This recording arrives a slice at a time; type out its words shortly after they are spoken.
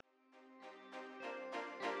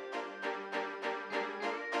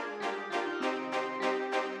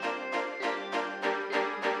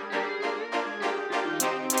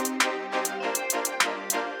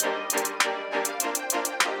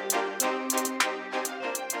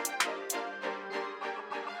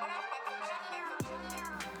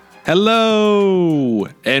Hello,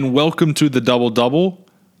 and welcome to the Double Double.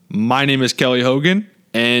 My name is Kelly Hogan,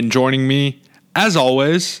 and joining me, as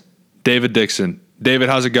always, David Dixon. David,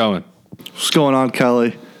 how's it going? What's going on,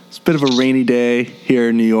 Kelly? It's a bit of a rainy day here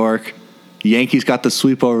in New York. Yankees got the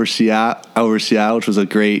sweep over Seattle, which was a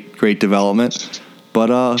great development.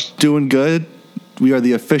 But doing good. We are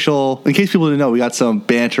the official, in case people didn't know, we got some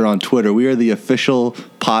banter on Twitter. We are the official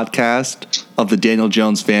podcast of the Daniel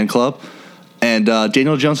Jones fan club. And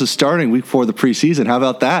Daniel Jones is starting week 4 of the preseason. How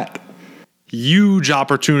about that? Huge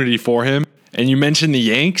opportunity for him. And you mentioned the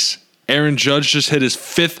Yanks. Aaron Judge just hit his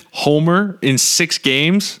 5th homer in 6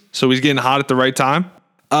 games, so he's getting hot at the right time.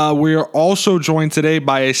 We are also joined today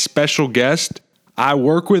by a special guest. I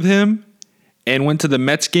work with him and went to the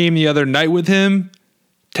Mets game the other night with him,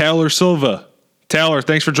 Taylor Silva. Taylor,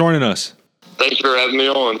 thanks for joining us. Thank you for having me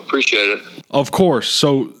on. Appreciate it. Of course.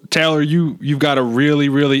 So, Taylor, you've got a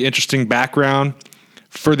really interesting background.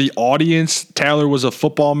 For the audience, Taylor was a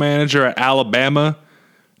football manager at Alabama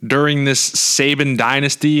during this Saban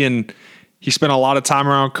dynasty, and he spent a lot of time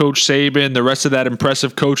around Coach Saban, the rest of that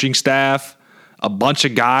impressive coaching staff, a bunch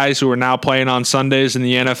of guys who are now playing on Sundays in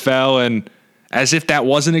the NFL. And as if that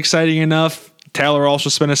wasn't exciting enough, Taylor also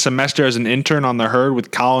spent a semester as an intern on the Herd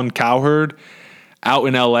with Colin Cowherd out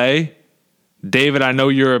in L.A. David, I know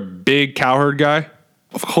you're a big Cowherd guy.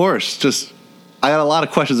 Of course. I got a lot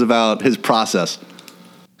of questions about his process.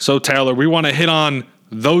 So, Taylor, we want to hit on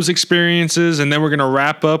those experiences, and then we're going to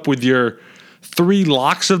wrap up with your 3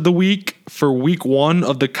 locks of the week for week 1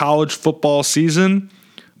 of the college football season.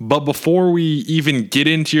 But before we even get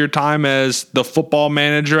into your time as the football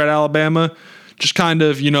manager at Alabama, just kind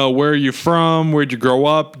of, where are you from? Where'd you grow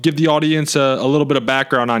up? Give the audience a little bit of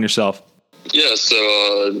background on yourself. Yeah, so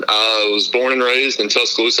I was born and raised in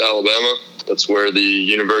Tuscaloosa, Alabama. That's where the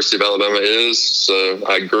University of Alabama is. So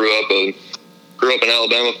I grew up an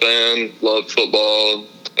Alabama fan, loved football,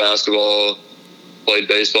 basketball, played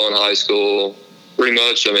baseball in high school. Pretty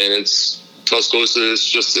much, it's Tuscaloosa.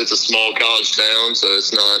 It's a small college town, so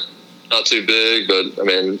it's not too big. But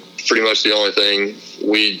pretty much the only thing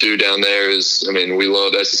we do down there is, we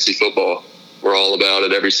love SEC football. We're all about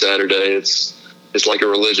it every Saturday. It's like a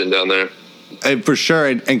religion down there. And for sure,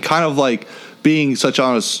 and kind of like being such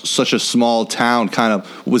a small town,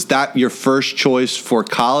 was that your first choice for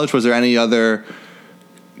college? Was there any other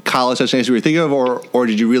college destinations you were thinking of, or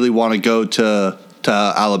did you really want to go to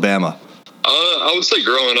Alabama? I would say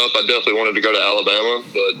growing up, I definitely wanted to go to Alabama,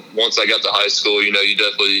 but once I got to high school, you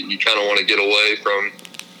kind of want to get away from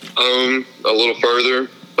home a little further.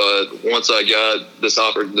 But once I got this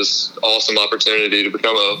awesome opportunity to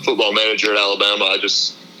become a football manager at Alabama, I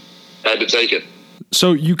just had to take it.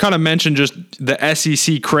 So you kind of mentioned just the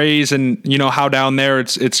SEC craze and, how down there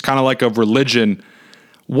it's kind of like a religion.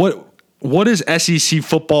 What is SEC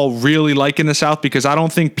football really like in the South? Because I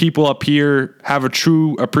don't think people up here have a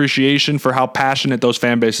true appreciation for how passionate those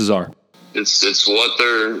fan bases are. It's what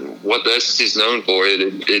the SEC is known for.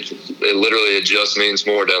 It literally just means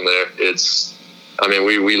more down there.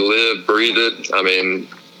 We live, breathe it.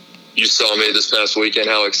 You saw me this past weekend,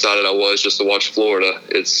 how excited I was just to watch Florida.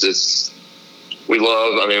 We just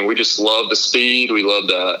love the speed. We love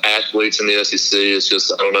the athletes in the SEC. It's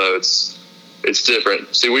just, I don't know, it's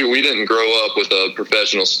different. See, we didn't grow up with a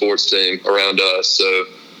professional sports team around us. So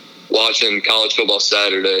watching college football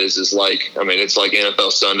Saturdays is it's like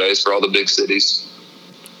NFL Sundays for all the big cities.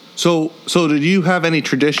 So did you have any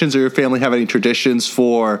traditions, or your family have any traditions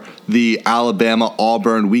for the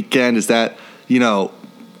Alabama-Auburn weekend? Is that,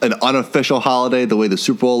 an unofficial holiday, the way the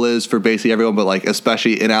Super Bowl is for basically everyone, but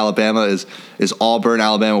especially in Alabama, is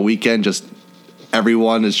Auburn-Alabama weekend just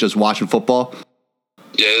everyone is just watching football?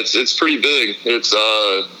 Yeah, it's pretty big.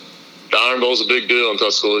 The Iron Bowl's a big deal in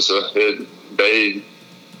Tuscaloosa.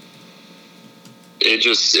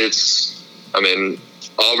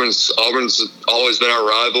 Auburn's always been our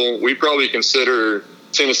rival. We probably consider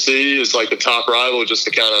Tennessee as like the top rival, just to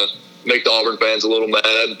kind of make the Auburn fans a little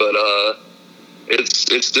mad. But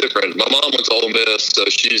it's different. My mom went to Ole Miss, so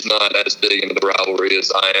she's not as big into the rivalry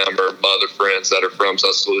as I am, or my other friends that are from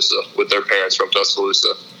Tuscaloosa with their parents from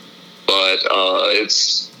Tuscaloosa. But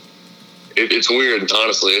it's weird,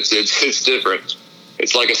 honestly. It's different.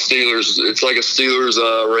 It's like a Steelers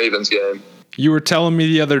Ravens game. You were telling me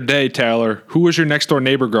the other day, Taylor, who was your next door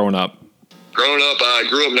neighbor growing up? Growing up, I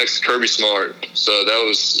grew up next to Kirby Smart, so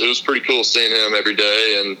it was pretty cool seeing him every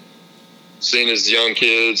day and seeing his young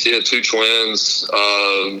kids. He had 2 twins,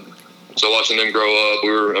 so watching them grow up, we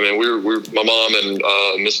were my mom and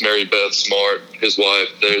Miss Mary Beth Smart, his wife.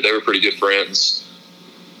 They were pretty good friends.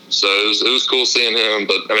 So it was cool seeing him,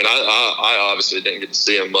 but I obviously didn't get to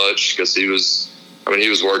see him much because he was I mean, he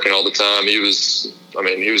was working all the time. He was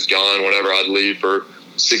gone whenever I'd leave for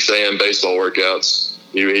 6 a.m. baseball workouts.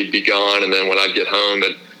 He'd be gone, and then when I'd get home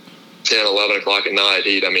at 10, 11 o'clock at night,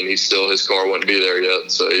 his car wouldn't be there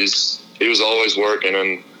yet. So he was always working,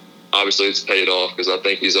 and obviously it's paid off because I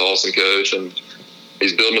think he's an awesome coach, and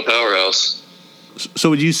he's building a powerhouse. So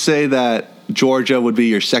would you say that Georgia would be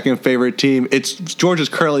your second favorite team? Georgia's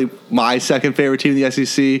currently my second favorite team in the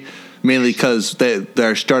SEC, mainly because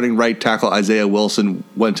their starting right tackle, Isaiah Wilson,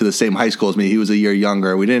 went to the same high school as me. He was a year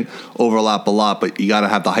younger. We didn't overlap a lot, but you got to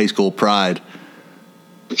have the high school pride.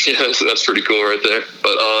 Yeah, so that's pretty cool right there.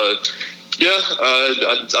 But,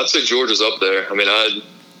 I'd say Georgia's up there. I mean,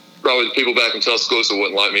 probably the people back in Tuscaloosa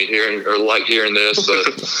wouldn't like hearing this,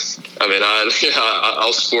 but I mean,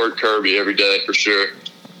 I'll support Kirby every day for sure.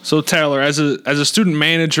 So Taylor, as a student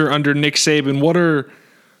manager under Nick Saban, what are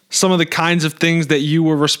some of the kinds of things that you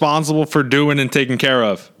were responsible for doing and taking care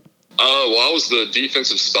of? Well, I was the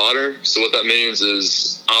defensive spotter. So what that means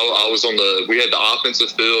is I was we had the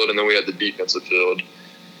offensive field and then we had the defensive field.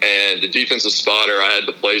 And the defensive spotter, I had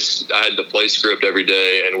the play script every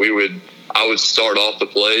day, and I would start off the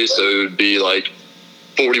play, so it would be like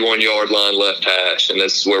 41-yard line left hash, and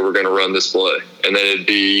this is where we're going to run this play. And then it'd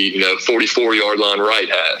be 44-yard line right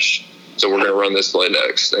hash, so we're going to run this play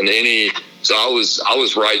next. And so I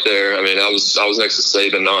was right there. I mean, I was next to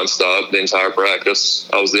Saban nonstop the entire practice.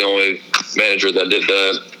 I was the only manager that did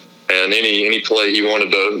that. And any play he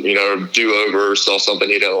wanted to, do over or saw something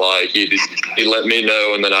he didn't like, he'd let me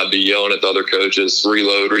know, and then I'd be yelling at the other coaches,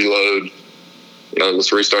 reload,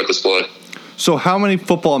 let's restart this play. So how many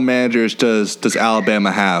football managers does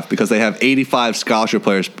Alabama have? Because they have 85 scholarship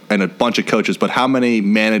players and a bunch of coaches, but how many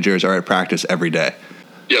managers are at practice every day?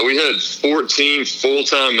 Yeah, we had 14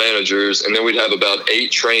 full-time managers, and then we'd have about 8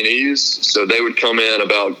 trainees. So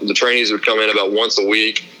the trainees would come in about once a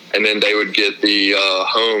week, and then they would get the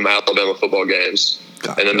home Alabama football games.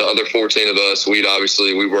 Gotcha. And then the other 14 of us, we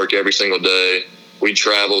work every single day. We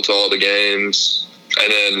travel to all the games.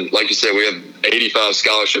 And then, like you said, we have 85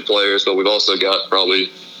 scholarship players, but we've also got probably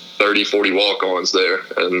 30, 40 walk-ons there.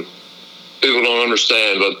 And people don't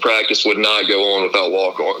understand, but practice would not go on without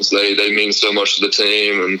walk-ons. They mean so much to the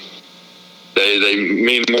team, and they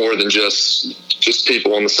mean more than just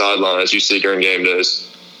people on the sidelines you see during game days.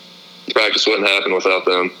 Practice wouldn't happen without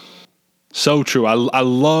them. So true. I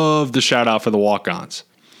love the shout out for the walk-ons.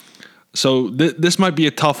 So this might be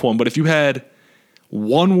a tough one, but if you had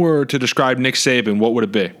one word to describe Nick Saban, what would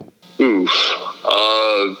it be?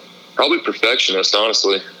 Probably perfectionist,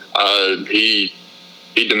 honestly. He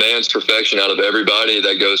demands perfection out of everybody.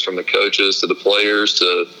 That goes from the coaches to the players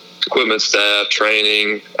to equipment staff,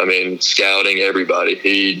 training, scouting, everybody.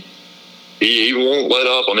 He won't let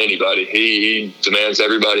up on anybody. He demands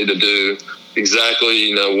everybody to do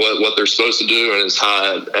exactly what they're supposed to do, and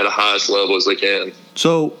at the highest level as they can.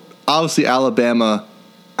 So obviously Alabama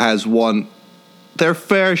has won their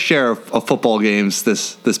fair share of football games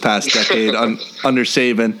this past decade under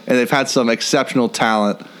Saban, and they've had some exceptional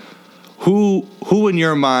talent. Who in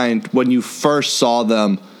your mind, when you first saw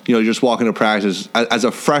them, just walking to practice as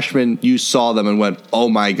a freshman, you saw them and went, "Oh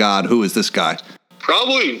my God, who is this guy?"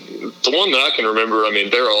 Probably the one that I can remember.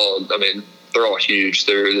 They're all huge.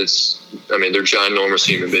 They're ginormous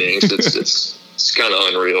human beings. It's kind of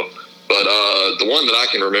unreal. But the one that I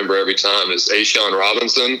can remember every time is Ashawn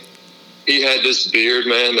Robinson. He had this beard,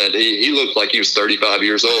 man, that he looked like he was 35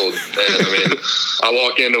 years old. And I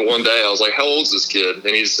walk into one day, I was like, "How old is this kid?"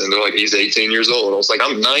 And they're like, "He's 18 years old." I was like,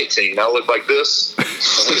 "I'm 19. I look like this."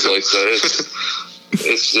 I was like, so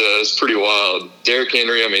it's pretty wild. Derrick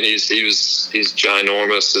Henry, he's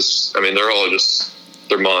ginormous.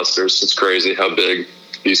 They're monsters. It's crazy how big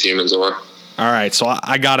these humans are. All right, so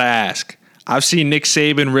I gotta ask. I've seen Nick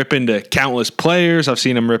Saban rip into countless players. I've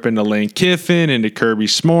seen him rip into Lane Kiffin, into Kirby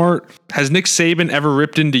Smart. Has Nick Saban ever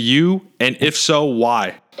ripped into you? And if so,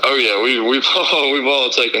 why? Oh yeah, we've all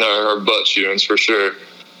taken our butt chewings for sure,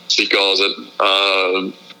 as he calls it.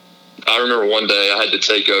 I remember one day I had to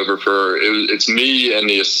take over it's me and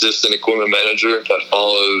the assistant equipment manager that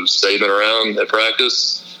follows Saban around at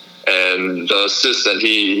practice. And the assistant,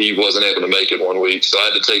 he wasn't able to make it one week, so I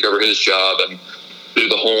had to take over his job and do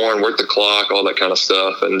the horn, work the clock, all that kind of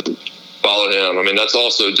stuff, and follow him. That's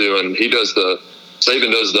also Saban does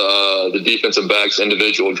the defensive backs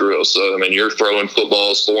individual drill. So, you're throwing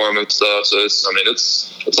footballs for him and stuff. So it's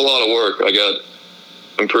a lot of work.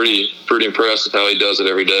 I'm pretty impressed with how he does it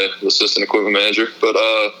every day, the assistant equipment manager. But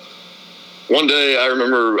one day I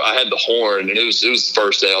remember I had the horn, and it was the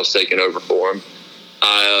first day I was taking over for him.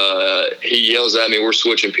 He yells at me, we're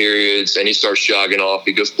switching periods, and he starts jogging off.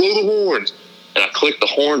 He goes, "Blow the horn." and I clicked the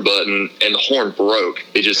horn button, and the horn broke.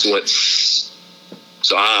 It just went.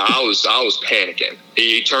 So I was panicking.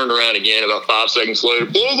 He turned around again about 5 seconds later.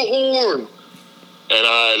 Blow the horn. And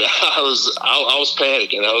I was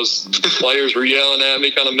panicking. Players were yelling at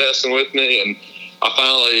me, kind of messing with me. And I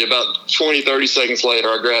finally, about 20, 30 seconds later,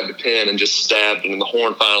 I grabbed a pen and just stabbed it, and the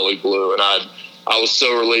horn finally blew. And I was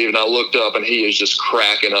so relieved, and I looked up, and he is just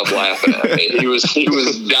cracking up laughing at me. He was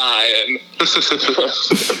dying.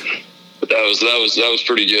 But that was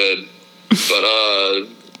pretty good. But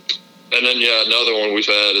and then another one we've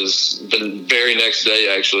had is the very next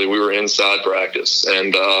day. Actually, we were inside practice,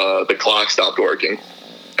 and the clock stopped working,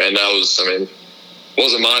 and that was,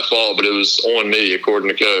 wasn't my fault, but it was on me according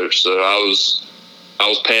to coach. So I was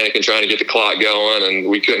panicking trying to get the clock going, and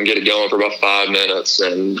we couldn't get it going for about 5 minutes.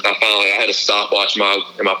 And I had a stopwatch in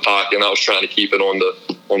my pocket, and I was trying to keep it on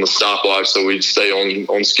the stopwatch so we'd stay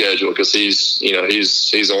on schedule, because he's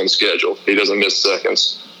on schedule. He doesn't miss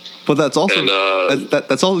seconds. But that's also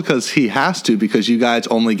that's also because he has to, because you guys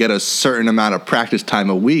only get a certain amount of practice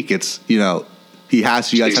time a week. It's you guys have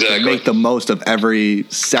to make the most of every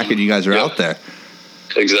second you guys are out there.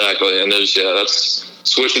 Exactly, and that's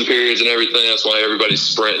switching periods and everything. That's why everybody's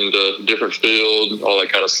sprinting to a different field, all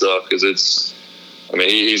that kind of stuff, because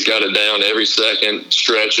he's got it down every second,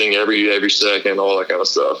 stretching every second, all that kind of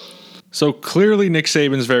stuff. So clearly Nick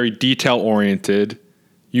Saban's very detail-oriented.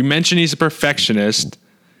 You mentioned he's a perfectionist.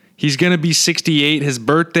 He's going to be 68. His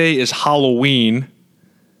birthday is Halloween.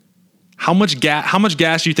 How much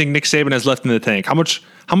gas do you think Nick Saban has left in the tank? How much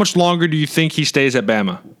longer do you think he stays at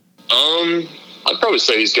Bama? I'd probably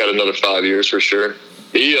say he's got another 5 years for sure.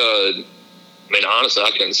 Honestly,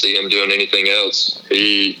 I couldn't see him doing anything else.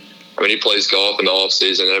 He plays golf in the off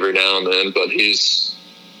season every now and then, but he's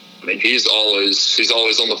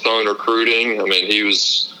always on the phone recruiting.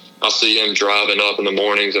 I'll see him driving up in the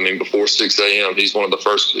mornings. Before 6 a.m., he's probably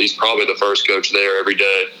the first coach there every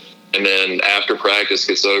day. And then after practice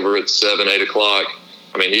gets over at 7, 8 o'clock,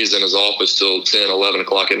 he's in his office till 10, 11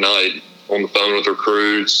 o'clock at night on the phone with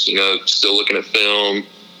recruits, still looking at film,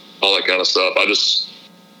 all that kind of stuff.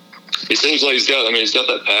 He seems like he's got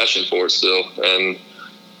that passion for it still. And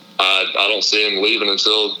I don't see him leaving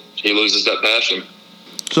until he loses that passion.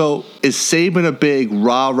 So is Saban a big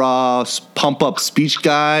rah-rah, pump-up speech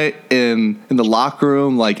guy in the locker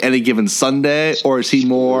room, like any given Sunday, or is he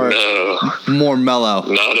more mellow?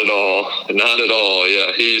 Not at all.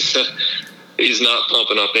 Yeah, he's not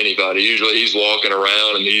pumping up anybody. Usually he's walking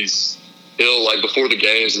around, and he'll like before the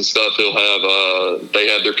games and stuff, he'll have they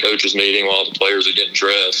have their coaches meeting while the players are getting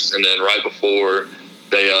dressed, and then right before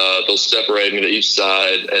they'll separate them to each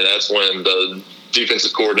side, and that's when the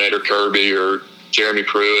defensive coordinator Kirby or Jeremy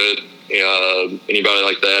Pruitt, anybody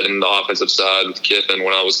like that in the offensive side with Kiffin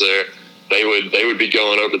when I was there, they would be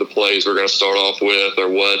going over the plays we're going to start off with, or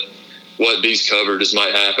what these coverages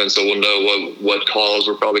might happen, so we'll know what calls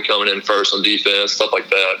we're probably coming in first on defense, stuff like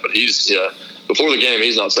that. But before the game,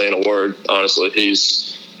 he's not saying a word. Honestly,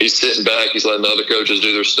 he's sitting back, he's letting the other coaches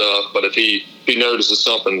do their stuff. But if he notices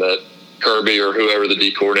something that Kirby or whoever the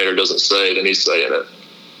D coordinator doesn't say, then he's saying it.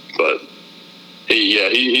 But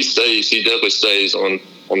he stays. He definitely stays on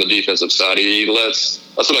the defensive side. That's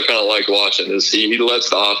what I kind of like watching, is he lets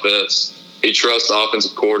the offense. He trusts the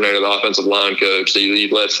offensive coordinator, the offensive line coach. He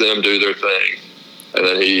lets them do their thing, and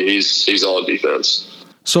then he's all defense.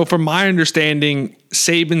 So, from my understanding,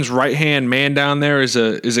 Saban's right-hand man down there is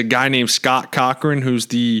a guy named Scott Cochran, who's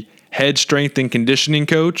the head strength and conditioning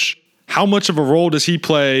coach. How much of a role does he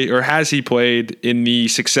play, or has he played, in the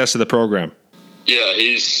success of the program?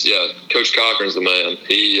 Coach Cochran's the man.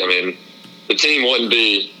 The team wouldn't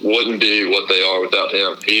be what they are without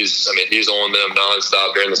him. He's on them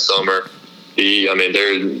nonstop during the summer. There are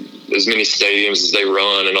as many stadiums as they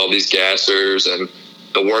run, and all these gassers and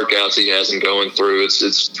the workouts he has them going through.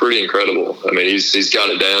 It's pretty incredible. He's got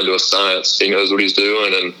it down to a science. He knows what he's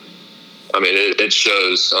doing, and it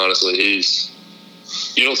shows. Honestly,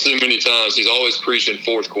 you don't see him many times. He's always preaching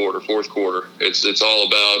fourth quarter. It's all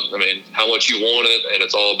about how much you want it, and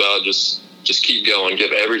it's all about just keep going,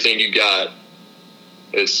 give everything you got.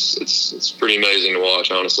 It's pretty amazing to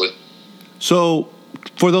watch, honestly. So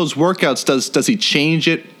for those workouts, does he change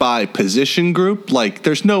it by position group? Like,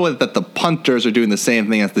 there's no way that the punters are doing the same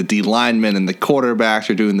thing as the D linemen, and the quarterbacks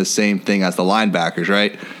are doing the same thing as the linebackers,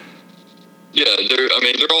 right? Yeah, they're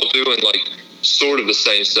all doing like sort of the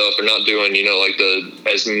same stuff. They're not doing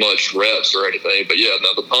as much reps or anything. But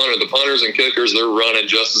the punters and kickers, they're running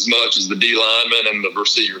just as much as the D linemen and the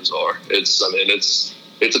receivers are. It's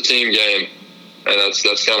a team game, and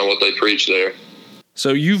that's kind of what they preach there.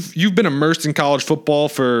 So you've been immersed in college football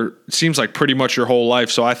for, it seems like, pretty much your whole life.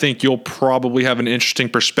 So I think you'll probably have an interesting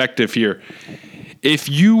perspective here. If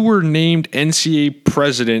you were named NCAA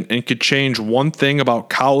president and could change one thing about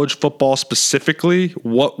college football specifically,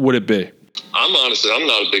 what would it be? I'm not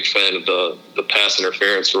a big fan of the pass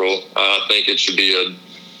interference rule. I think it should be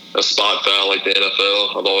a spot foul like the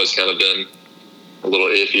NFL. I've always kind of been a little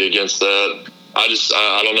iffy against that. I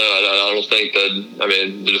don't know. I don't think that,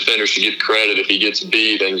 the defender should get credit if he gets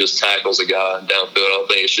beat and just tackles a guy downfield. I don't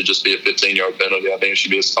think it should just be a 15-yard penalty. I think it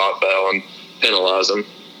should be a spot foul and penalize him.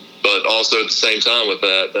 But also at the same time with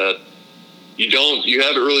that you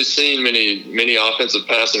haven't really seen many offensive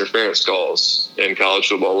pass interference calls in college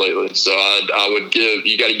football lately. So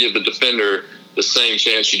you got to give the defender the same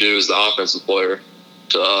chance you do as the offensive player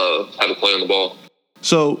to have a play on the ball.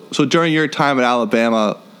 So during your time at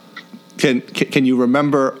Alabama, can you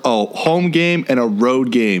remember a home game and a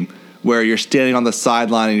road game where you're standing on the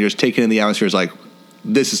sideline and you're just taking in the atmosphere? It's like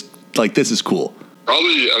this is cool.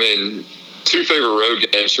 Probably, two favorite road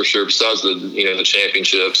games for sure, besides the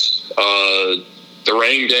championships. The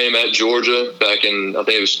rain game at Georgia back in, I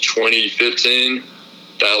think it was 2015.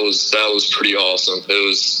 That was pretty awesome. It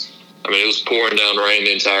was pouring down rain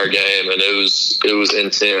the entire game, and it was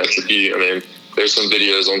intense. There's some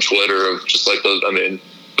videos on Twitter of just like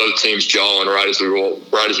both teams jawing right as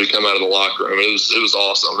we come out of the locker room. It was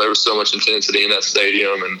awesome. There was so much intensity in that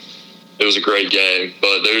stadium, and it was a great game.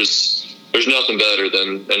 But there's nothing better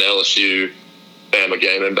than an LSU Bama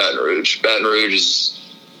game in Baton Rouge. Baton Rouge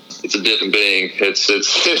it's a different being.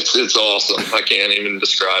 It's awesome. I can't even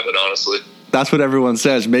describe it, honestly. That's what everyone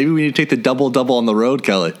says. Maybe we need to take the double on the road,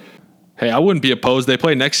 Kelly. Hey, I wouldn't be opposed. They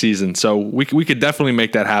play next season, so we could definitely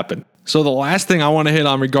make that happen. So the last thing I want to hit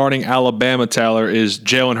on regarding Alabama, Taylor, is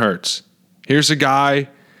Jalen Hurts. Here's a guy,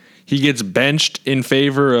 he gets benched in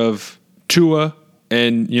favor of Tua,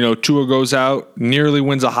 and, Tua goes out, nearly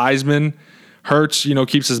wins a Heisman. Hurts,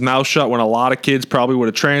 keeps his mouth shut when a lot of kids probably would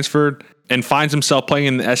have transferred, and finds himself playing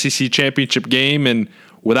in the SEC championship game, and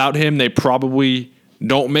without him, they probably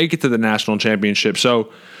don't make it to the national championship.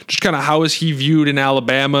 So just kind of how is he viewed in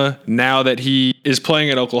Alabama now that he is playing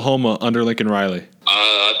at Oklahoma under Lincoln Riley?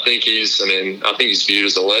 I think he's viewed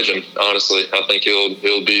as a legend, honestly. I think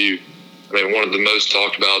he'll be, one of the most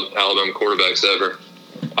talked about Alabama quarterbacks ever.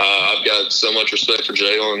 I've got so much respect for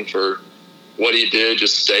Jalen for what he did,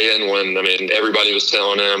 just staying when, everybody was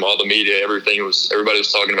telling him, all the media, everybody was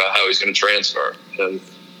talking about how he's going to transfer. And,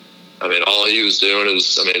 all he was doing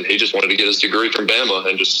is, he just wanted to get his degree from Bama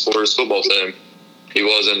and just support his football team. He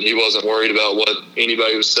wasn't worried about what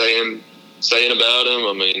anybody was saying about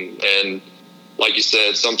him. And like you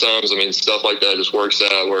said, sometimes, stuff like that just works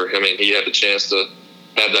out where, he had the chance to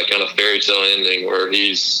have that kind of fairy tale ending where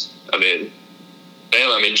he's,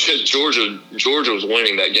 Georgia was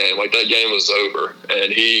winning that game. Like, that game was over.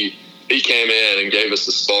 And he came in and gave us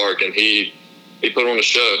the spark, and he put on a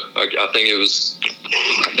show. I think it was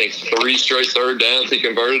 3 straight third downs he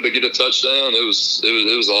converted to get a touchdown. It was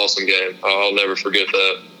an awesome game. I'll never forget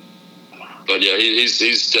that. But yeah, he's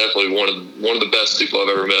definitely one of the best people I've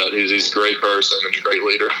ever met. He's a great person and a great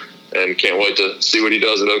leader, and can't wait to see what he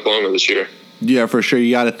does at Oklahoma this year. Yeah, for sure.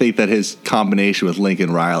 You got to think that his combination with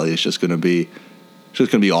Lincoln Riley is just going to be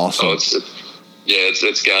awesome. Oh,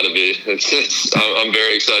 it's got to be. I'm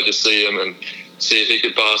very excited to see him and see if he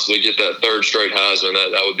could possibly get that 3rd straight Heisman.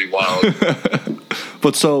 That would be wild.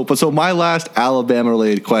 But so my last Alabama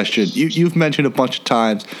related question. You've mentioned a bunch of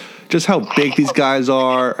times just how big these guys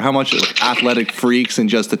are, how much athletic freaks, and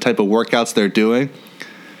just the type of workouts they're doing.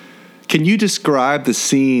 Can you describe the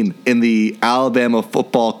scene in the Alabama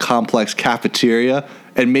football complex cafeteria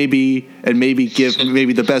and maybe give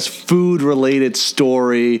the best food related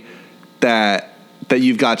story that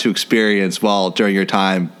you've got to experience during your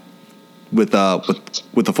time with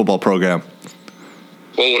the football program?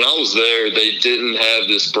 Well, when I was there, they didn't have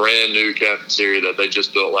this brand new cafeteria that they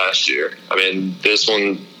just built last year. This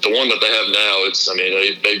one, the one that they have now,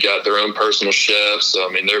 they've got their own personal chefs. So,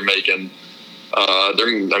 they're making,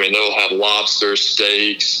 they'll have lobster,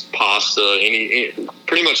 steaks, pasta,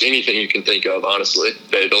 pretty much anything you can think of, honestly.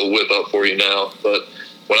 They'll whip up for you now. But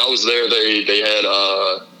when I was there, they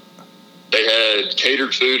had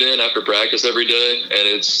catered food in after practice every day, and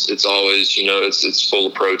it's always, it's full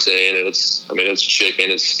of protein, and it's chicken,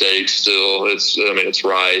 it's steak still, it's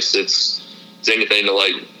rice, it's anything to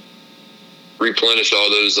like replenish all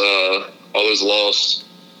those lost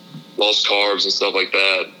carbs and stuff like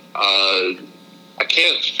that. I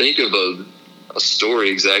can't think of a story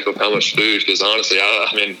exactly of how much food, because honestly,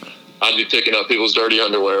 I'd be picking up people's dirty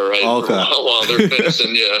underwear, right? Okay. While they're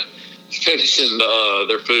finishing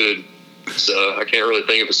their food. So I can't really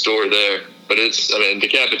think of a story there. But the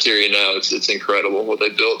cafeteria now, it's incredible what they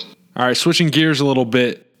built. All right, switching gears a little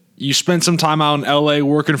bit. You spent some time out in L.A.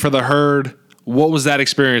 working for the Herd. What was that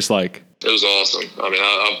experience like? It was awesome.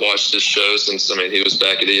 I've watched his show since, he was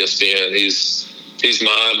back at ESPN. He's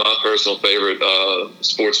my personal favorite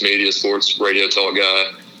sports media, sports radio talk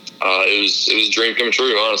guy. It was a dream come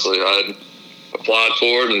true, honestly. I applied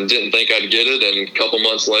for it and didn't think I'd get it, and a couple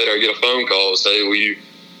months later I get a phone call say, will you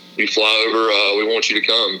fly over, we want you to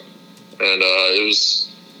come. And I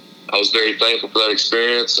was very thankful for that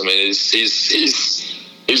experience.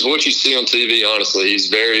 He's what you see on TV, honestly.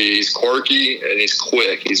 He's quirky and he's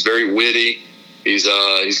quick. He's very witty. He's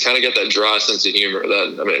kind of got that dry sense of humor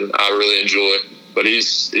that I really enjoy. But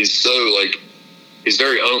he's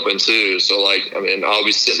very open too. So I'll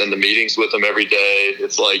be sitting in the meetings with him every day.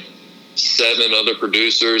 It's like 7 other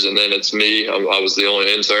producers, and then it's me. I was the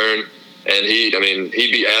only intern, and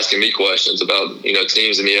he'd be asking me questions about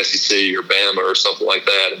teams in the SEC or Bama or something like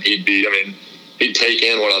that, and he'd take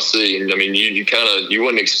in what I see. And you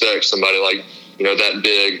wouldn't expect somebody like that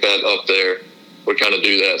big, that up there would kind of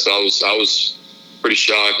do that. So I was pretty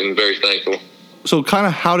shocked and very thankful. So kind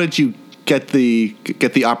of how did you get the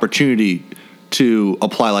opportunity to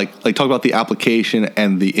apply? Like talk about the application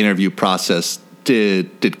and the interview process.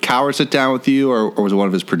 Did Cowherd sit down with you, or was it one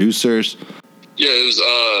of his producers? Yeah, it was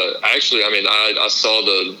actually. I saw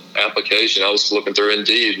the application. I was looking through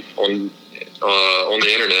Indeed on the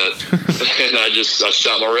internet, and I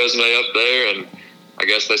shot my resume up there, and I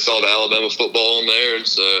guess they saw the Alabama football on there, and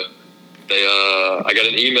so I got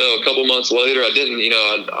an email a couple months later. I didn't,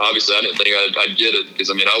 obviously I didn't think I'd get it because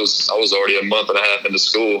I was already a month and a half into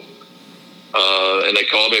school, and they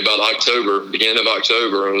called me about beginning of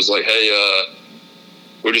October, and was like, hey,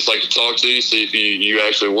 we'd just like to talk to you, see if you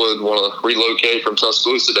actually would want to relocate from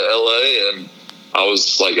Tuscaloosa to LA. And I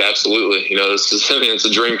was like, absolutely. It's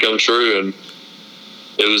a dream come true, and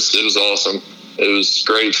it was awesome. It was a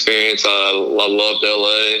great experience. I loved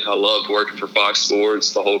LA. I loved working for Fox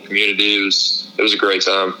Sports, the whole community. It was a great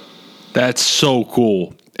time. That's so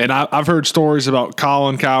cool. And I've heard stories about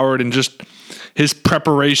Colin Cowherd and just his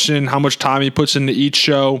preparation, how much time he puts into each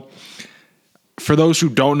show. For those who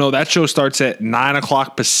don't know, that show starts at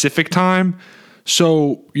 9:00 Pacific time.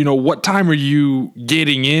 So, what time are you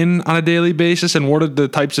getting in on a daily basis, and what are the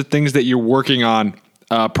types of things that you're working on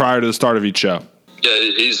prior to the start of each show? Yeah,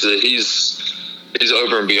 he's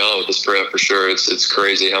over and beyond with this prep for sure. It's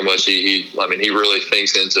crazy how much he really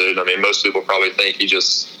thinks into it. Most people probably think he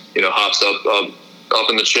just hops up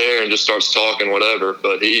in the chair and just starts talking whatever,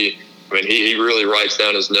 but he really writes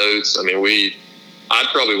down his notes. I'd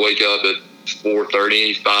probably wake up at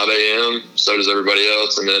 4:30, 5 a.m. So does everybody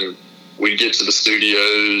else, and then we'd get to the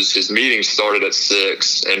studios. His meeting started at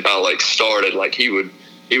 6, and by he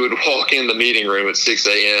would walk in the meeting room at 6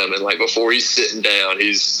 a.m. and before he's sitting down,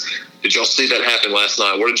 did y'all see that happen last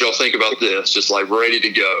night? What did y'all think about this? Just ready to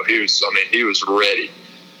go. He was ready,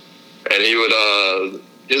 and he would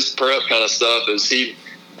his prep kind of stuff is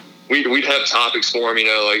we'd have topics for him,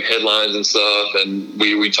 headlines and stuff, and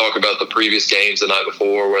we talk about the previous games the night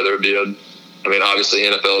before, whether it be obviously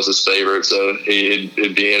NFL is his favorite, so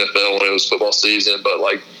it'd be NFL when it was football season, but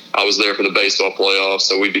I was there for the baseball playoffs,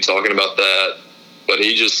 so we'd be talking about that. But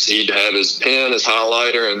he'd have his pen, his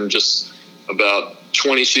highlighter, and just about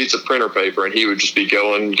 20 sheets of printer paper, and he would just be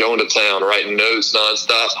going to town, writing notes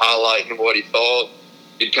nonstop, highlighting what he thought.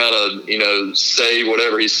 He'd kind of, say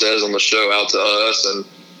whatever he says on the show out to us, and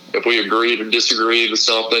if we agreed or disagreed with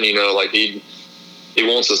something, he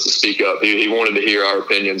wants us to speak up. He wanted to hear our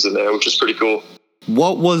opinions in there, which is pretty cool.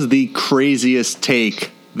 What was the craziest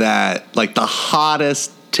take the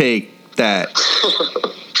hottest take that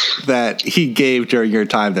he gave during your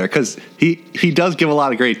time there? Because he does give a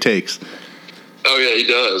lot of great takes. Oh yeah, he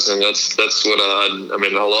does, and that's what I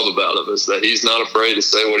love about him is that he's not afraid to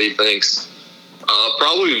say what he thinks.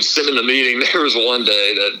 Probably sitting in the meeting, there was one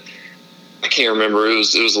day that I can't remember. It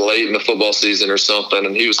was late in the football season or something,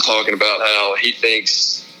 and he was talking about how he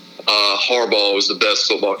thinks Harbaugh was the best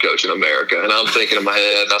football coach in America. And I'm thinking in my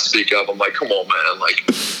head, and I speak up. I'm like, come on, man!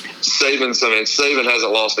 Saban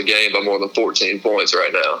hasn't lost a game by more than 14 points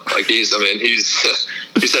right now. He's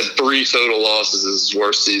had 3 total losses. His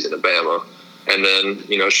worst season at Bama, and then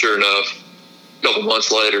sure enough, a couple months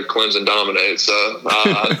later, Clemson dominated. So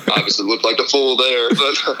I obviously looked like the fool there,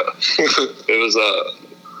 but it was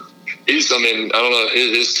I don't know.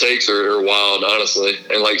 His takes are wild, honestly,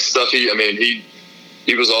 and stuff. He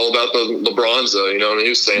was all about the LeBronzo, and he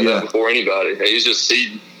was saying that before anybody.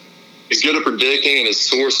 He's good at predicting, and his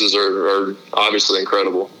sources are obviously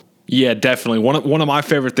incredible. Yeah, definitely. One of my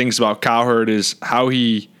favorite things about Cowherd is how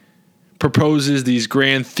he proposes these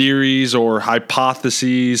grand theories or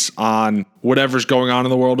hypotheses on whatever's going on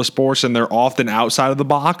in the world of sports, and they're often outside of the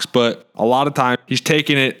box, but a lot of times he's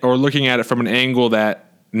taking it or looking at it from an angle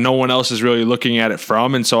that no one else is really looking at it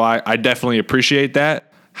from, and so I definitely appreciate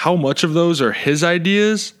that. How much of those are his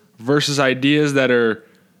ideas versus ideas that are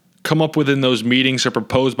come up within those meetings or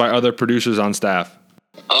proposed by other producers on staff?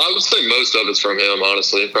 I would say most of it's from him,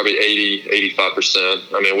 honestly, probably 85%.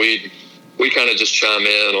 I mean, we kind of just chime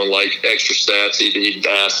in on like extra stats. He'd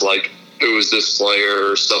ask like, who is this player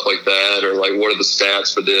or stuff like that, or like, what are the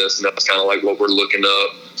stats for this? And that's kind of like what we're looking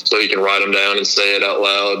up, so he can write them down and say it out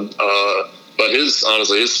loud. But his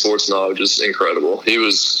sports knowledge is incredible.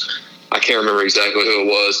 I can't remember exactly who it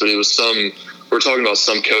was, but it was we were talking about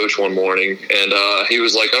some coach one morning, and he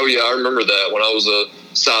was like, oh yeah, I remember that when I was a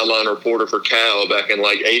sideline reporter for Cal back in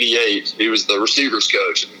like '88. He was the receivers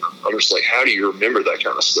coach. And I'm just like, how do you remember that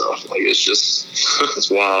kind of stuff? Like, it's just,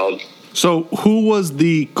 it's wild. So who was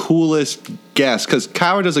the coolest guest? Because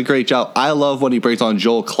Cowherd does a great job. I love when he brings on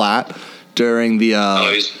Joel Klatt during the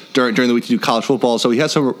during the week to do college football. So he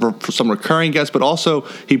has some recurring guests, but also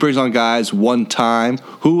he brings on guys one time.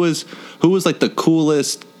 Who was like the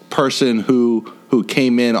coolest person who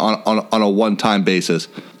came in on a one time basis?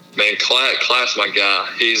 Man, Klatt's my guy.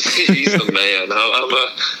 He's the man.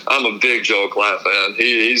 I'm a big Joel Klatt fan.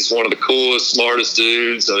 He's one of the coolest, smartest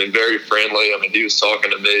dudes. I mean, very friendly. I mean, he was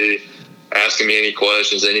talking to me, asking me any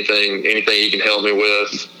questions, anything he can help me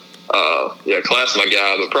with. Yeah, Klatt's my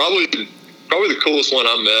guy. But probably the coolest one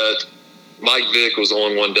I met, Mike Vick was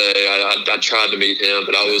on one day. I tried to meet him,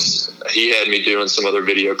 but he had me doing some other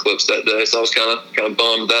video clips that day, so I was kind of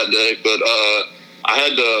bummed that day. But I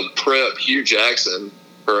had to prep Hugh Jackson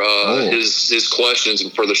for his questions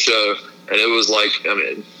for the show, and it was like, I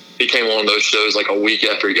mean, he came on those shows like a week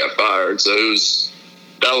after he got fired, so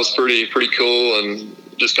that was pretty cool. And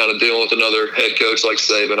just kind of dealing with another head coach like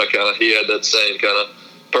Saban, he had that same kind of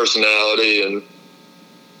personality and,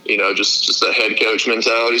 you know, just that head coach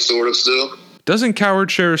mentality sort of still. Doesn't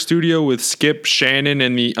Cowherd share a studio with Skip, Shannon,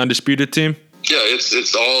 and the Undisputed team? Yeah,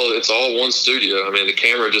 it's all one studio. I mean, the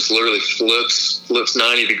camera just literally flips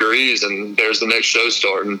 90 degrees, and there's the next show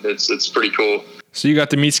starting. It's pretty cool. So you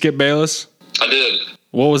got to meet Skip Bayless? I did.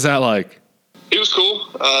 What was that like? He was cool.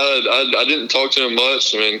 I didn't talk to him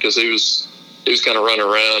much. I mean, because he was kind of running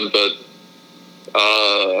around. But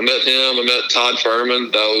I met him. I met Todd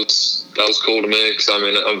Furman. That was cool to me because I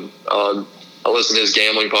mean I listen to his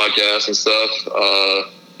gambling podcast and stuff.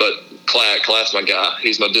 But Klatt's my guy.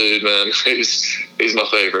 He's my dude, man. He's my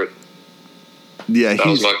favorite. Yeah,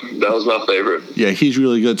 that was my favorite. Yeah, he's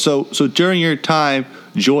really good. So during your time,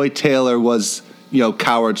 Joy Taylor was, you know,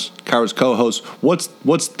 Cowherd's co-host.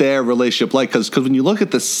 What's their relationship like? Because when you look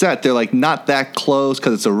at the set, they're like not that close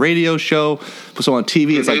because it's a radio show. So on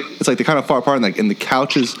TV, it's like they're kind of far apart, and the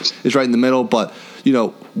couch is right in the middle. But you know,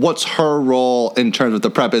 what's her role in terms of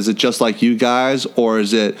the prep? Is it just like you guys, or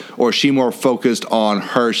is she more focused on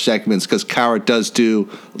her segments? Because Cowherd does do,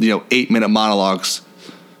 you know, 8-minute monologues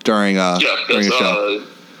during a show.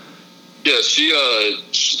 Yeah,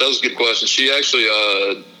 that was a good question. She actually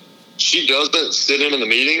she doesn't sit in the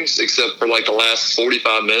meetings except for like the last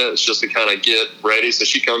 45 minutes just to kind of get ready. So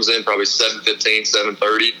she comes in probably 7:15,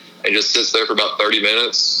 7:30 and just sits there for about 30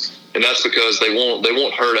 minutes. And that's because they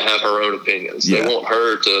want her to have her own opinions. Yeah. They want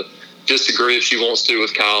her to disagree if she wants to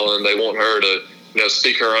with Colin. They want her to, you know,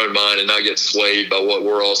 speak her own mind and not get swayed by what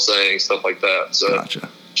we're all saying, stuff like that. So Gotcha.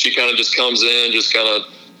 She kind of just comes in, she's got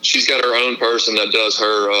her own person that does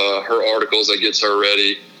her articles that gets her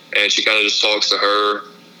ready, and she kind of just talks to her,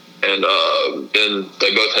 and then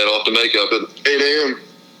they both head off to makeup at 8 a.m.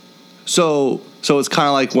 So it's kind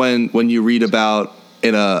of like when you read about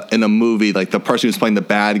in a movie, like the person who's playing the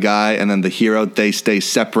bad guy and then the hero, they stay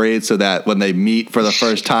separated so that when they meet for the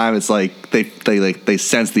first time, it's like they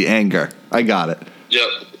sense the anger. I got it. Yep.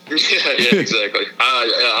 Yeah, exactly.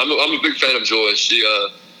 I'm a big fan of Joy.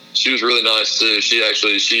 She was really nice too. She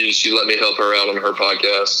actually she let me help her out on her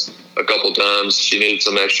podcast a couple times. She needed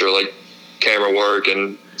some extra like camera work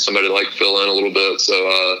and somebody to like fill in a little bit. So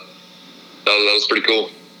that was pretty cool.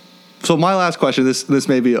 So my last question, this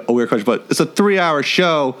may be a weird question, but it's a 3-hour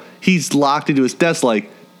show. He's locked into his desk. Like,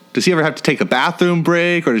 does he ever have to take a bathroom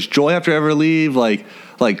break, or does Joy have to ever leave? Like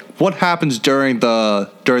what happens during the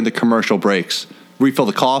commercial breaks? Refill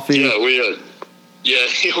the coffee? Yeah, we've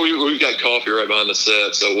got coffee right behind the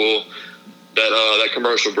set. So that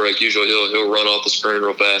commercial break, usually he'll run off the screen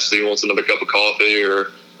real fast if he wants another cup of coffee or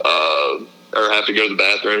have to go to the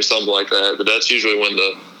bathroom or something like that. But that's usually when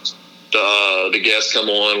the guests come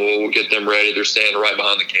on. We'll get them ready. They're standing right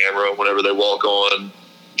behind the camera whenever they walk on.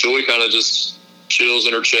 Joey kind of just chills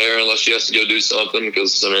in her chair unless she has to go do something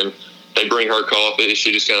because, I mean, they bring her coffee.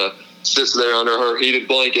 She just kind of sits there under her heated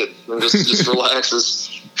blanket and just relaxes.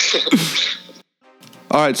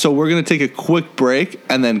 All right, so we're going to take a quick break,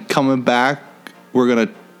 and then coming back,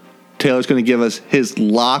 Taylor's going to give us his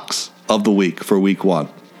locks of the week for week 1.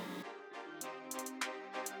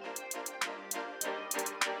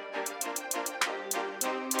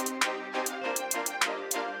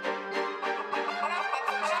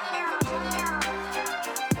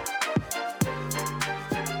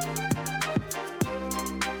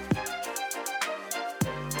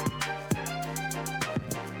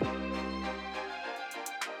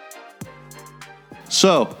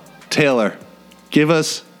 So, Taylor, give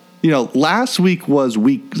us, last week was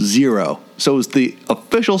week 0. So it was the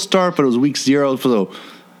official start, but it was week 0.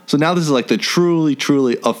 So now this is like the truly,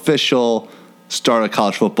 truly official start of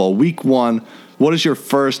college football. Week 1, what is your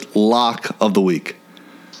first lock of the week?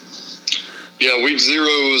 Yeah, week 0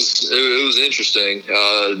 was interesting.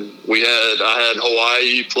 I had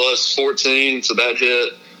Hawaii plus 14, so that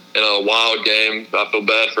hit in a wild game. I feel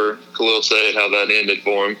bad for Khalil Tate, how that ended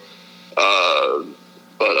for him.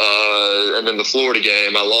 And then the Florida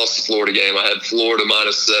game, I lost the Florida game. I had Florida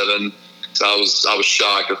 -7. So I was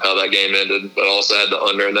shocked with how that game ended, but I also had the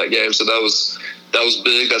under in that game. So that was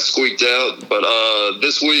big. That squeaked out. But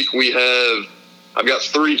this week I've got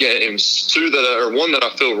 3 games, one that I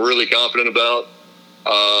feel really confident about,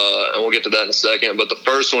 and we'll get to that in a second. But the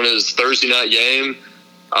first one is Thursday night game.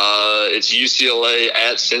 It's UCLA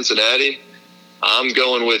at Cincinnati. I'm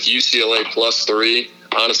going with UCLA +3.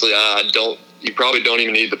 Honestly, you probably don't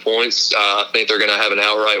even need the points. I think they're going to have an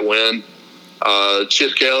outright win.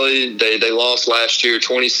 Chip Kelly, they lost last year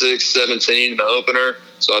 26-17 in the opener,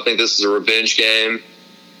 so I think this is a revenge game.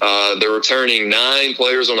 They're returning 9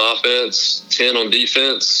 players on offense, 10 on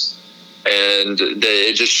defense, and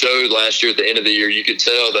it just showed last year at the end of the year. You could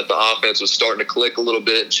tell that the offense was starting to click a little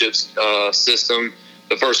bit in Chip's system.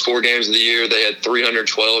 The first 4 games of the year, they had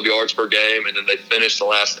 312 yards per game, and then they finished the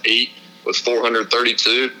last 8 with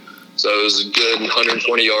 432. So it was a good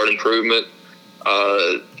 120-yard improvement.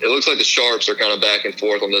 It looks like the Sharps are kind of back and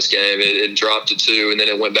forth on this game. It dropped to 2, and then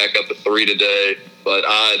it went back up to 3 today. But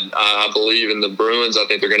I believe in the Bruins. I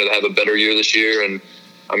think they're going to have a better year this year, and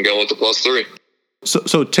I'm going with the +3.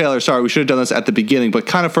 So Taylor, sorry, we should have done this at the beginning, but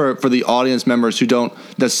kind of for the audience members who don't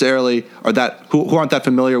necessarily who aren't that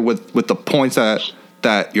familiar with the points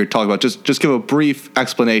that you're talking about, just give a brief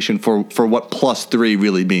explanation for what +3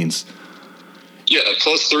 really means. Yeah,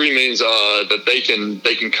 +3 means that they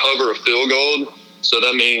can cover a field goal. So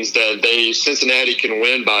that means that Cincinnati can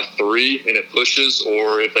win by 3 and it pushes,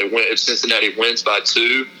 or if Cincinnati wins by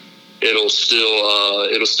 2, it'll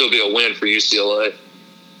still be a win for UCLA.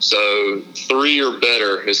 So 3 or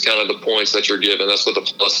better is kind of the points that you're given. That's what the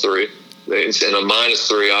 +3. And a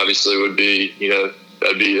 -3 obviously would be,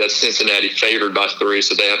 that's Cincinnati favored by 3,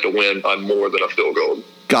 so they have to win by more than a field goal.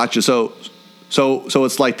 Gotcha. So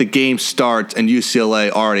it's like the game starts and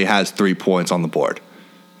UCLA already has 3 points on the board.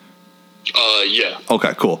 Yeah.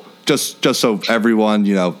 Okay, cool. Just so everyone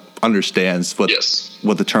understands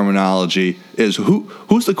what the terminology is.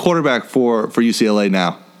 Who's the quarterback for UCLA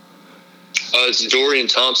now? It's Dorian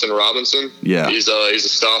Thompson-Robinson. Yeah. He's a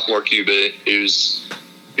sophomore QB.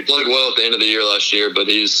 He played well at the end of the year last year, but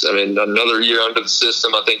another year under the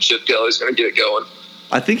system. I think Chip Kelly's going to get it going.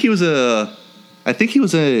 I think he was a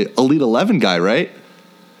Elite 11 guy, right?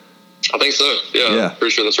 I think so. Yeah.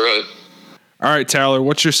 Pretty sure that's right. All right, Taylor,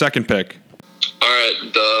 what's your second pick? All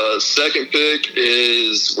right, the second pick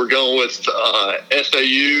is we're going with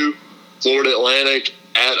FAU, Florida Atlantic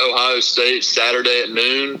at Ohio State Saturday at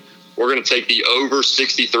noon. We're going to take the over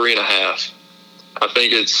 63.5. I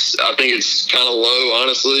think it's kind of low,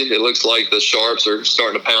 honestly. It looks like the Sharps are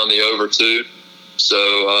starting to pound the over too. So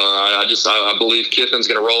I believe Kiffin's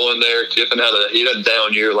going to roll in there. Kiffin had a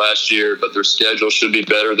down year last year, but their schedule should be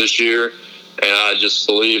better this year. And I just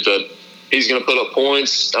believe that he's going to put up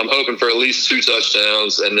points. I'm hoping for at least 2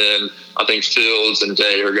 touchdowns, and then I think Fields and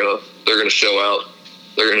Day they're going to show out.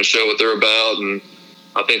 They're going to show what they're about, and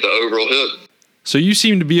I think the over will hit. So you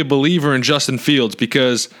seem to be a believer in Justin Fields,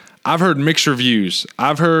 because I've heard mixed reviews.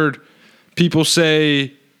 I've heard people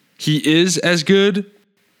say he is as good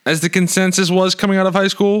as the consensus was coming out of high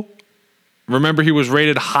school. Remember, he was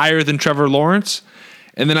rated higher than Trevor Lawrence.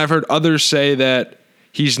 And then I've heard others say that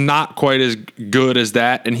he's not quite as good as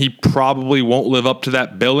that, and he probably won't live up to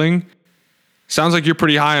that billing. Sounds like you're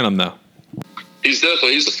pretty high on him, though. He's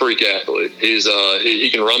a freak athlete. He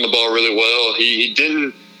can run the ball really well.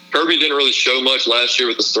 Kirby didn't really show much last year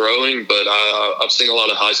with his throwing, but I've seen a lot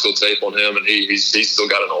of high school tape on him, and he's still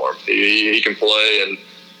got an arm. He can play, and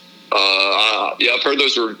I've heard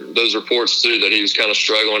those reports too that he was kind of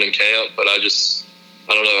struggling in camp, but I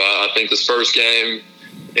don't know. I think this first game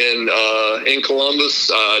in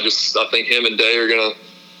Columbus, I think him and Day are gonna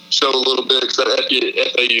show a little bit because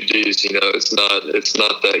FAUDs, it's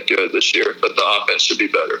not that good this year, but the offense should be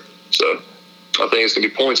better. So I think it's gonna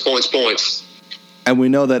be points. And we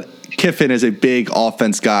know that Kiffin is a big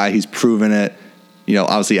offense guy. He's proven it,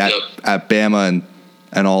 obviously at Bama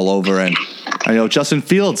and all over. And I know Justin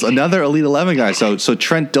Fields, another Elite 11 guy. So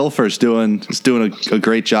Trent Dilfer is doing a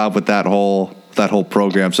great job with that whole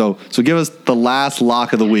program. So give us the last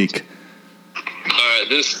lock of the week. All right,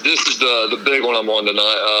 this is the big one I'm on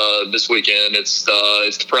tonight. This weekend, it's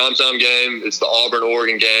the primetime game. It's the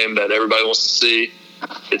Auburn-Oregon game that everybody wants to see.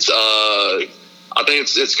 It's I think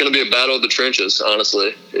it's going to be a battle of the trenches.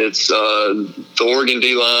 Honestly, it's the Oregon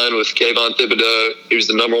D line with Kayvon Thibodeau. He was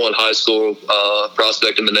the number one high school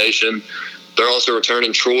prospect in the nation. They're also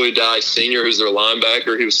returning Troy Dye Sr., who's their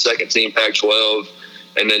linebacker. He was second team Pac-12.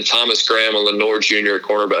 And then Thomas Graham and Lenore Jr. at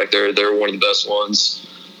cornerback. They're one of the best ones.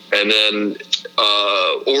 And then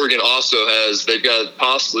Oregon also they've got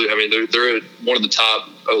possibly, they're one of the top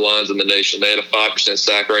O-lines in the nation. They had a 5%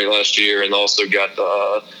 sack rate last year and also got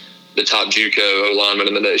the top JUCO O-lineman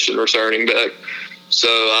in the nation returning back. So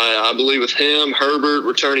I believe with him, Herbert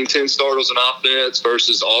returning 10 starters on offense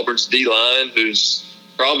versus Auburn's D-line, who's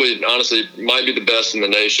probably, honestly, might be the best in the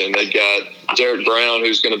nation. They got Derek Brown,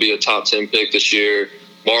 who's going to be a top 10 pick this year.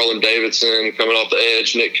 Marlon Davidson coming off the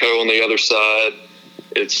edge. Nick Coe on the other side.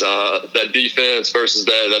 It's that defense versus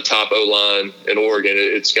that top O-line in Oregon.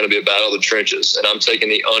 It's going to be a battle of the trenches, and I'm taking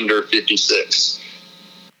the under 56.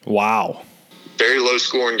 Wow. Very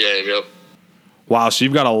low-scoring game, yep. Wow, so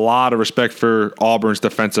you've got a lot of respect for Auburn's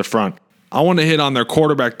defensive front. I want to hit on their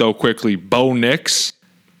quarterback, though, quickly, Bo Nix.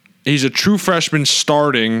 He's a true freshman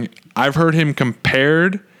starting. I've heard him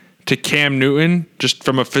compared to Cam Newton, just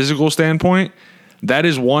from a physical standpoint. That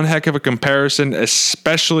is one heck of a comparison,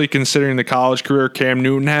 especially considering the college career Cam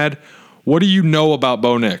Newton had. What do you know about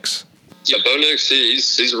Bo Nix? Yeah, Bo Nix,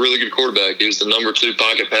 he's a really good quarterback. He was the number 2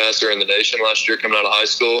 pocket passer in the nation last year coming out of high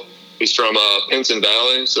school. He's from Pinson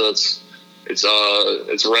Valley, so it's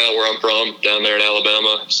around where I'm from, down there in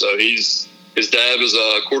Alabama. So his dad was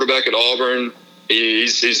a quarterback at Auburn.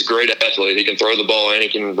 He's a great athlete. He can throw the ball and he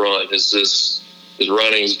can run. His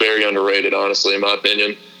running is very underrated, honestly, in my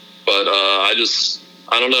opinion. But I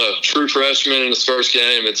don't know. True freshman in his first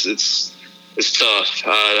game, it's tough.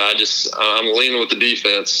 I'm leaning with the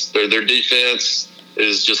defense. Their defense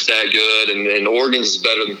is just that good, and Oregon's is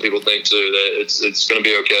better than people think too. That it's going to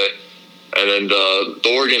be okay. And then the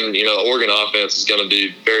Oregon offense is going to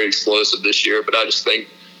be very explosive this year. But I just think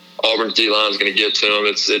Auburn's D-line is going to get to them.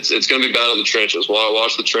 It's going to be battle of the trenches.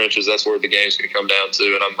 Watch the trenches. That's where the game's going to come down to.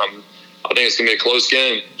 And I think it's going to be a close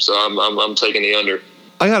game. So I'm taking the under.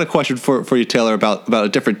 I got a question for you, Taylor, about a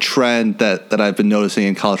different trend that I've been noticing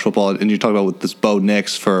in college football, and you're talking about with this Bo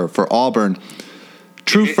Nix for Auburn.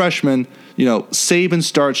 True freshman, Saban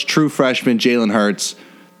starts true freshman Jalen Hurts,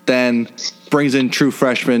 then brings in true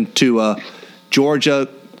freshman to Georgia.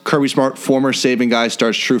 Kirby Smart, former Saban guy,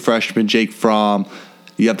 starts true freshman Jake Fromm.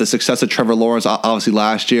 You have the success of Trevor Lawrence, obviously,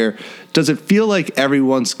 last year. Does it feel like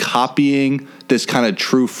everyone's copying this kind of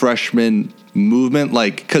true freshman movement?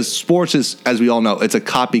 Because sports is, as we all know, it's a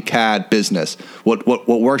copycat business. What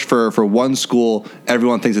works for one school,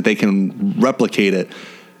 everyone thinks that they can replicate it.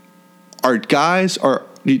 Do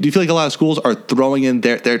you feel like a lot of schools are throwing in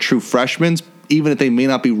their true freshmen, even if they may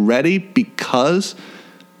not be ready, because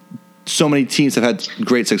so many teams have had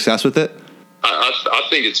great success with it? I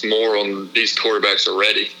think it's more on these quarterbacks are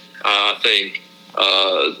ready. I think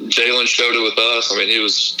Jalen showed it with us. He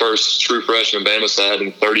was first true freshman Bama's had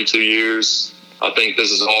in 32 years. I think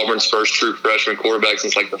this is Auburn's first true freshman quarterback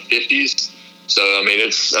since like the 50s. So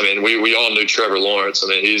we all knew Trevor Lawrence.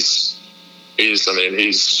 He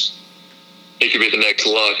could be the next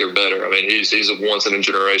Luck or better. He's a once in a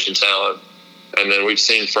generation talent. And then we've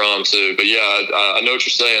seen Fromm too. But yeah, I know what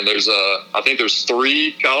you're saying. I think there's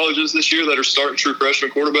 3 colleges this year that are starting true freshman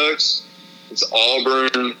quarterbacks. It's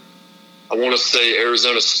Auburn, I want to say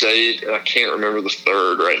Arizona State, and I can't remember the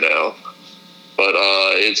third right now. But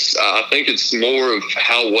I think it's more of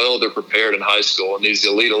how well they're prepared in high school and these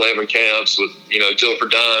Elite 11 camps with Dilfer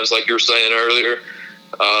Dimes, like you were saying earlier.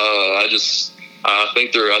 I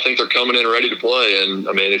think they're coming in ready to play. And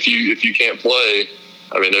if you can't play,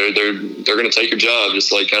 they're going to take your job,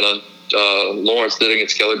 just like kind of Lawrence did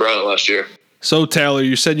against Kelly Bryant last year. So, Taylor,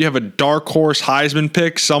 you said you have a dark horse Heisman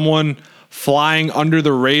pick, someone flying under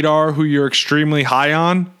the radar who you're extremely high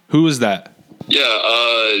on. Who is that? Yeah,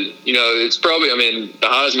 it's probably. I mean, the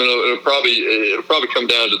Heisman. It'll probably come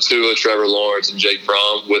down to Tua, Trevor Lawrence, and Jake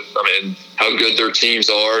Fromm. With how good their teams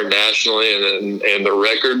are nationally and their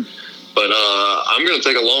record. But I'm going to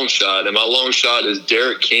take a long shot, and my long shot is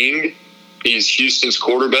Derek King. He's Houston's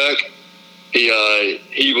quarterback.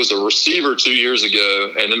 He was a receiver 2 years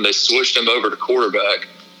ago, and then they switched him over to quarterback.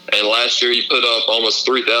 And last year he put up almost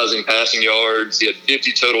 3,000 passing yards. He had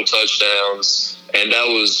 50 total touchdowns, and that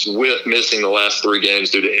was with missing the last 3 games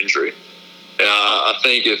due to injury. And I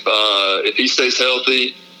think if he stays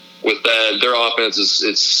healthy with that, their offense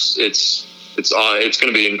it's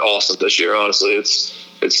going to be awesome this year. Honestly, it's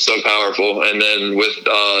so powerful. And then with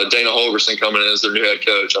Dana Holgorsen coming in as their new head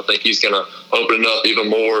coach, I think he's going to open it up even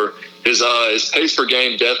more. His pace per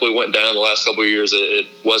game definitely went down the last couple of years at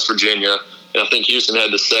West Virginia. And I think Houston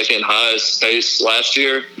had the second highest pace last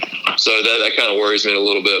year. So that kind of worries me a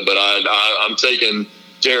little bit. But I'm taking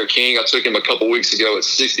Derek King. I took him a couple weeks ago at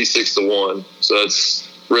 66-1. So that's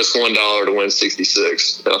risk $1 to win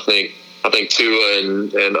 66. And I think Tua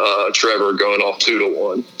and Trevor are going off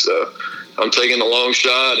 2-1. So I'm taking the long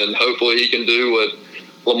shot, and hopefully he can do what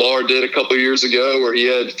Lamar did a couple years ago, where he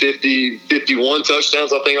had 51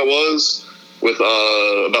 touchdowns, I think it was, with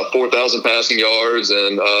about 4,000 passing yards,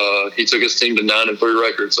 and he took his team to 9-3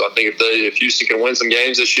 record. So I think if Houston can win some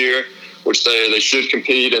games this year, which they should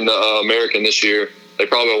compete in the American this year, they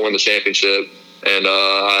probably will win the championship.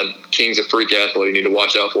 And King's a freak athlete. You need to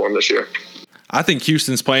watch out for him this year. I think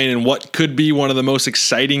Houston's playing in what could be one of the most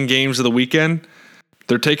exciting games of the weekend.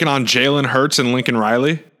 They're taking on Jalen Hurts and Lincoln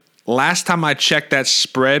Riley. Last time I checked, that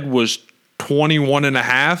spread was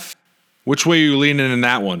 21.5. Which way are you leaning in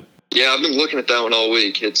that one? Yeah, I've been looking at that one all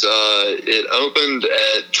week. It opened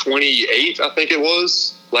at 28, I think it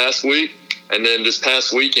was, last week. And then this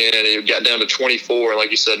past weekend, it got down to 24. And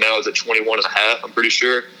like you said, now it's at 21.5, I'm pretty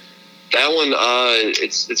sure. That one,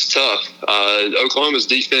 it's tough. Oklahoma's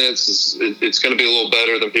defense, it's going to be a little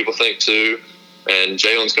better than people think, too. And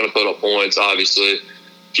Jalen's going to put up points, obviously.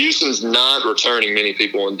 Houston's not returning many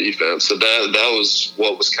people on defense. So that was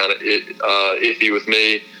what was kind of iffy with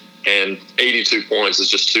me. And 82 points is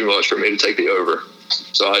just too much for me to take the over.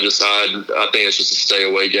 So I think it's just a stay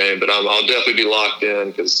away game. But I'll definitely be locked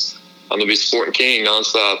in because I'm going to be supporting King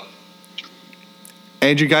nonstop.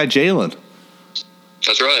 And your guy Jalen.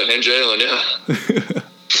 That's right. And Jalen,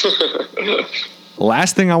 yeah.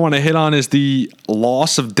 Last thing I want to hit on is the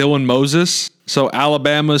loss of Dylan Moses. So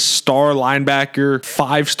Alabama's star linebacker,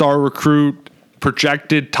 5-star recruit,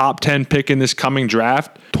 projected top 10 pick in this coming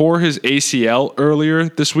draft, tore his ACL earlier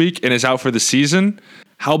this week and is out for the season.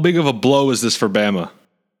 How big of a blow is this for Bama?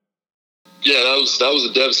 Yeah, that was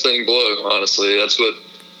a devastating blow, honestly. That's what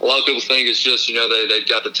a lot of people think. It's just, they've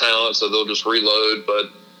got the talent, so they'll just reload.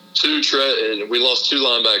 But we lost 2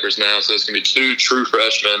 linebackers now, so it's going to be 2 true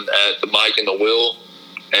freshmen at the Mike and the Will.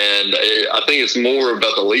 And I think it's more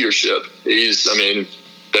about the leadership. He was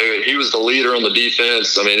the leader on the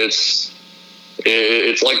defense. I mean,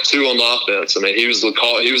 it's like 2 on the offense. I mean, he was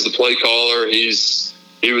the play caller. He was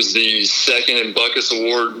the second in Buckus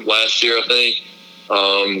Award last year, I think.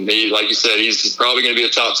 Like you said, he's probably going to be a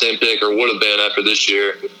top 10 pick, or would have been after this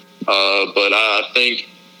year. But I think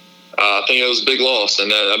it was a big loss, and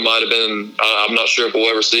that might have been. I'm not sure if we'll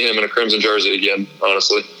ever see him in a crimson jersey again.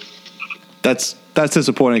 Honestly, that's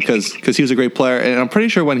disappointing because he was a great player, and I'm pretty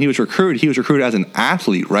sure when he was recruited as an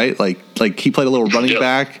athlete, right? Like he played a little running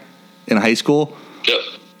back in high school. Yep.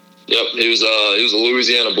 He was a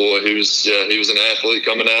Louisiana boy. He was an athlete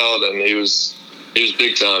coming out, and he was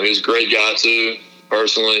big time. He was a great guy too.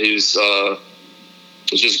 Personally, he's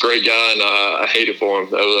just a great guy, and I hate it for him.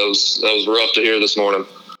 That was rough to hear this morning.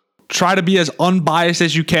 Try to be as unbiased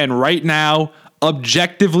as you can right now.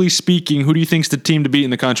 Objectively speaking, who do you think's the team to beat in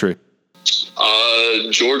the country?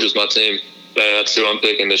 Georgia's my team. That's who I'm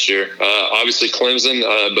picking this year. Obviously Clemson,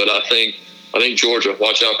 but I think Georgia.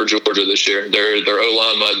 Watch out for Georgia this year. Their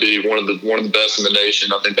O-line might be one of the best in the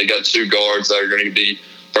nation. I think they got 2 guards that are going to be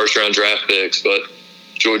first-round draft picks. But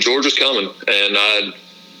Georgia's coming, and I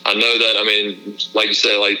know that. I mean, like you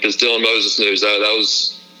said, like this Dylan Moses news, that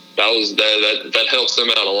helps them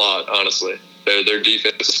out a lot. Honestly, their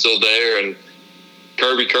defense is still there, and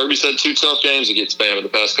Kirby's had 2 tough games against Bama the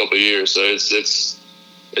past couple of years. So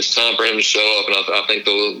it's time for him to show up, and I think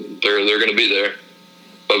they're going to be there.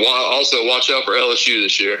 But also watch out for LSU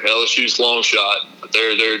this year. LSU's long shot.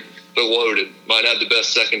 They're loaded. Might have the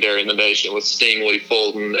best secondary in the nation with Stingley,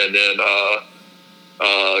 Fulton, and then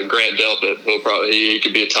Grant Delpit. He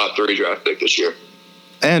could be a top 3 draft pick this year.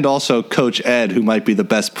 And also Coach Ed, who might be the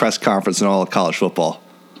best press conference in all of college football.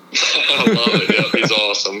 I love it. Yeah, he's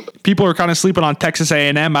awesome. people are kind of sleeping on Texas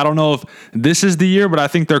A&M. I don't know if this is the year, but I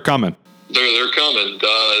think they're coming. They're coming.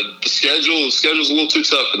 The schedule's a little too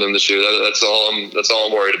tough for them this year. That's all I'm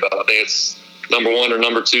worried about. I think it's number 1 or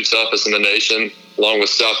number 2 toughest in the nation, along with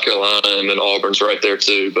South Carolina, and then Auburn's right there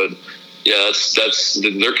too. But yeah,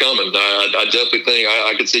 they're coming. I definitely think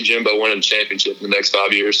I could see Jimbo winning a championship in the next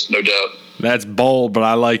 5 years, no doubt. That's bold, but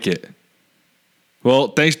I like it. Well,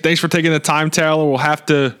 thanks for taking the time, Taylor. We'll have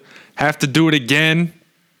to do it again.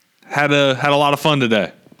 Had a lot of fun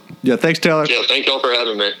today. Yeah, thanks, Taylor. Yeah, thank y'all for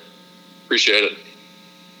having me. Appreciate it.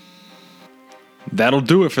 That'll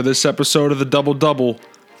do it for this episode of the Double Double.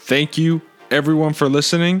 Thank you, everyone, for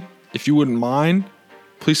listening. If you wouldn't mind,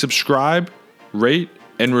 please subscribe, rate,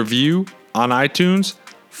 and review on iTunes.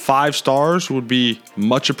 5 stars would be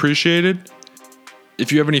much appreciated.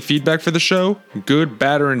 If you have any feedback for the show, good,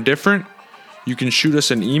 bad, or indifferent, you can shoot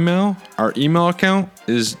us an email. Our email account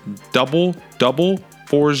is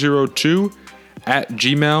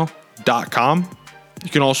doubledouble402@gmail.com. You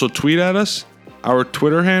can also tweet at us. Our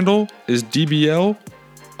Twitter handle is DBL_DBL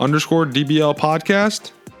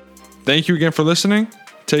podcast. Thank you again for listening.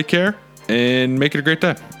 Take care and make it a great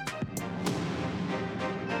day.